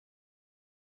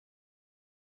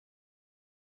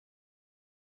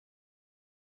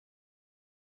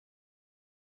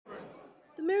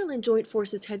The Maryland Joint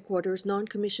Forces Headquarters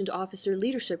Non-Commissioned Officer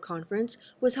Leadership Conference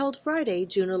was held Friday,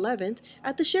 June 11th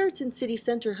at the Sheraton City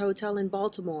Center Hotel in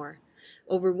Baltimore.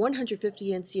 Over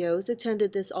 150 NCOs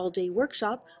attended this all-day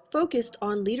workshop focused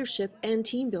on leadership and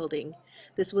team building.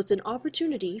 This was an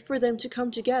opportunity for them to come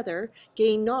together,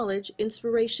 gain knowledge,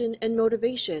 inspiration, and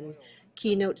motivation.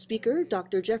 Keynote speaker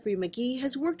Dr. Jeffrey McGee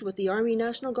has worked with the Army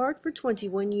National Guard for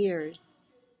 21 years.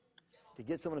 To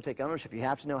get someone to take ownership, you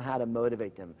have to know how to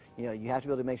motivate them. You know, you have to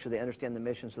be able to make sure they understand the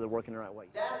mission so they're working the right way.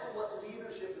 That's what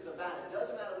leadership is about. It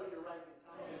doesn't matter what your rank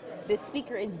and title. The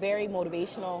speaker is very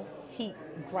motivational. He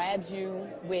grabs you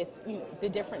with the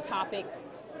different topics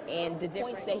and the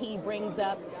points that he brings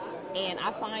up, and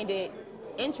I find it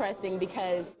interesting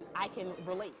because I can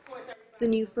relate. The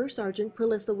new First Sergeant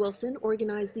Perlisa Wilson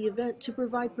organized the event to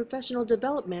provide professional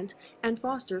development and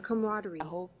foster camaraderie. I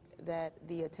hope that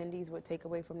the attendees would take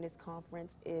away from this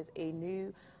conference is a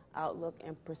new outlook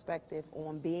and perspective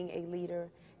on being a leader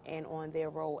and on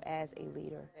their role as a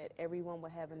leader. That everyone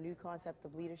would have a new concept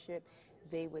of leadership.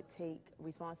 They would take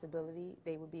responsibility.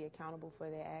 They would be accountable for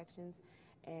their actions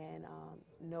and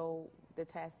know the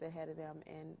tasks ahead of them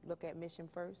and look at mission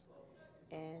first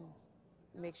and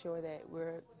make sure that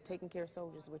we're taking care of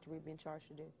soldiers, which we've been charged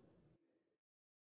to do.